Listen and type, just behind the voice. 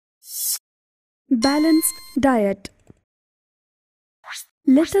Balanced diet.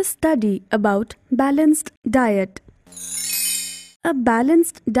 Let us study about balanced diet. A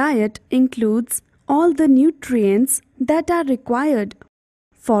balanced diet includes all the nutrients that are required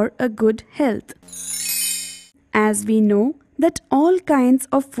for a good health. As we know that all kinds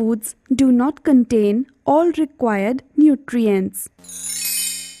of foods do not contain all required nutrients.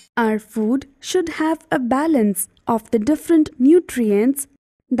 Our food should have a balance of the different nutrients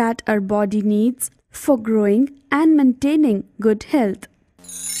that our body needs for growing and maintaining good health.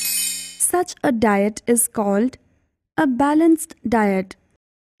 Such a diet is called a balanced diet.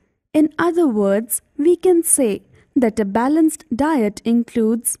 In other words, we can say that a balanced diet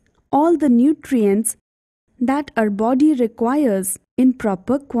includes all the nutrients that our body requires in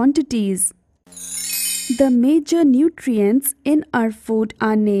proper quantities. The major nutrients in our food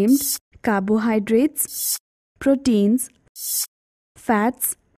are named carbohydrates, proteins,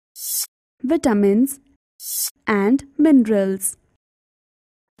 fats, vitamins, and minerals.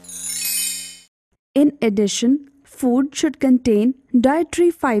 In addition, food should contain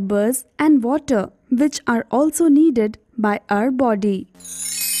dietary fibers and water, which are also needed by our body.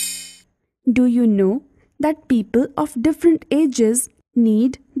 Do you know that people of different ages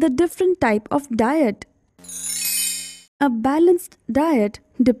need the different type of diet? A balanced diet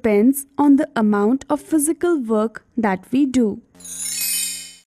depends on the amount of physical work that we do.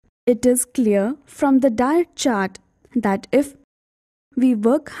 It is clear from the diet chart that if we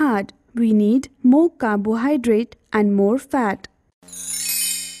work hard, we need more carbohydrate and more fat.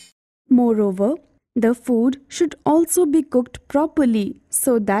 Moreover, the food should also be cooked properly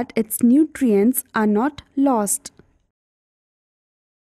so that its nutrients are not lost.